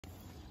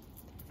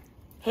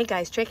Hey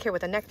guys, Drake here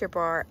with a Nectar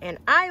bar, and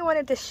I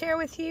wanted to share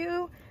with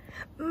you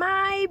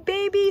my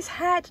babies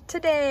hatched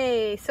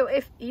today. So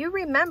if you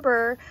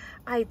remember,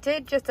 I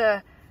did just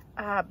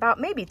about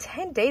maybe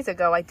 10 days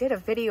ago, I did a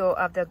video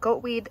of the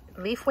goatweed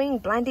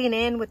leafwing blending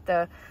in with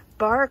the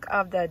bark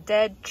of the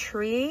dead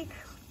tree,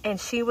 and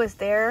she was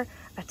there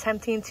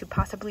attempting to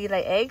possibly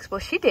lay eggs. Well,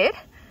 she did,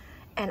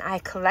 and I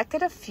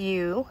collected a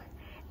few,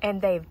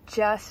 and they've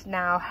just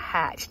now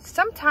hatched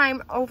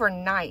sometime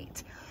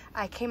overnight.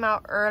 I came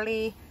out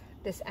early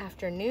this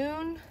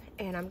afternoon,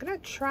 and I'm gonna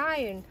try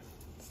and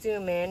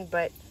zoom in,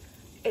 but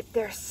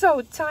they're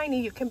so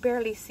tiny you can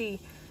barely see.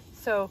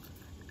 So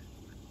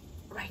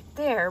right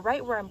there,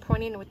 right where I'm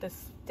pointing with the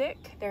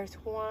stick, there's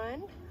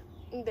one,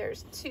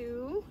 there's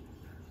two,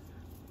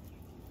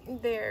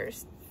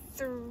 there's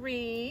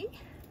three,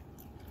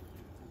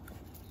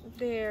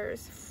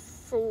 there's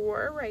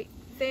four right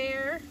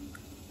there,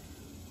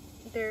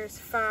 there's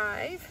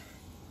five,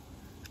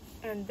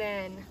 and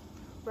then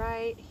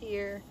right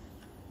here,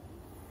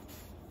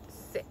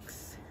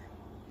 6.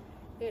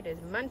 It is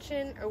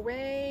munching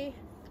away,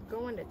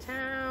 going to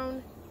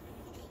town.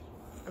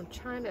 I'm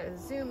trying to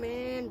zoom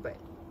in, but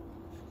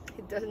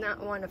it does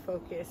not want to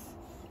focus.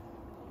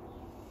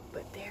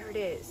 But there it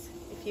is.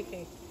 If you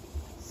can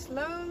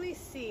slowly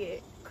see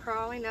it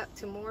crawling up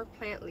to more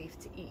plant leaf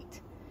to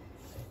eat.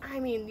 I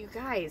mean, you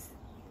guys,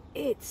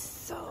 it's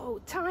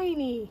so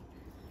tiny.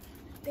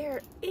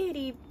 They're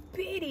itty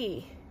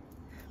bitty.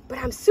 But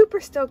I'm super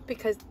stoked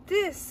because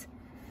this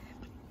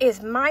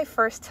is my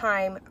first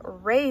time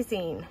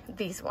raising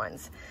these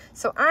ones.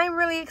 So I'm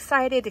really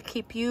excited to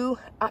keep you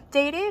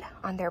updated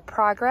on their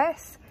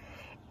progress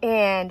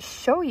and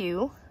show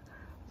you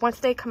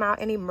once they come out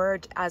and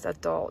emerge as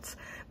adults.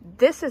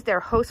 This is their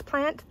host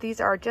plant.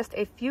 These are just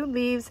a few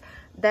leaves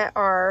that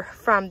are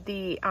from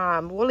the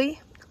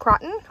woolly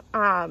Croton,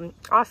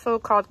 also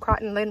called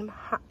Croton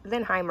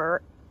lindheimeri,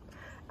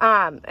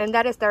 and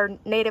that is their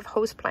native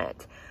host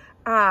plant.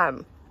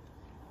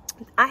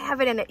 I have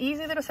it in an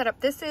easy little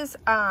setup. This is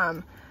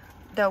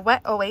the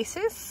wet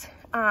oasis.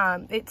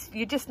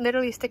 You just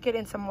literally stick it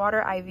in some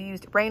water. I've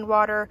used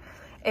rainwater.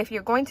 If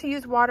you're going to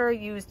use water,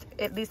 use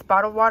at least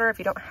bottled water if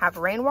you don't have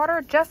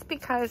rainwater, just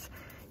because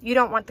you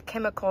don't want the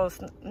chemicals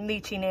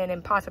leaching in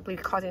and possibly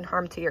causing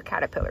harm to your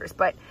caterpillars.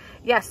 But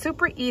yeah,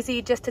 super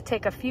easy just to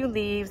take a few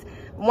leaves.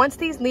 Once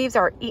these leaves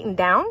are eaten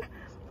down,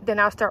 then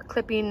I'll start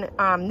clipping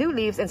new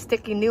leaves and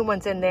sticking new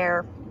ones in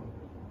there,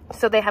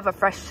 so they have a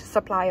fresh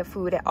supply of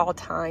food at all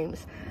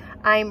times.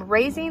 I'm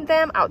raising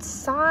them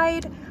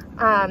outside in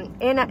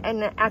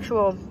an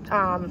actual,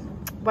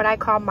 what I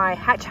call my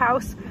hatch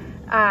house.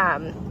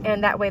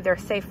 And that way they're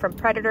safe from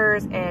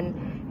predators, and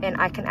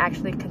I can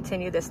actually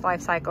continue this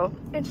life cycle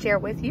and share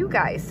with you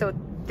guys. So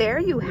there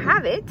you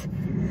have it.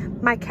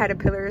 My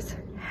caterpillars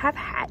have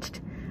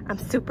hatched. I'm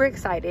super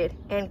excited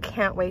and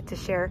can't wait to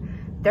share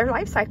their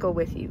life cycle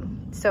with you.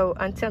 So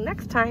until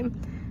next time,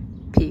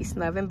 peace,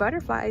 love, and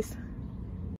butterflies.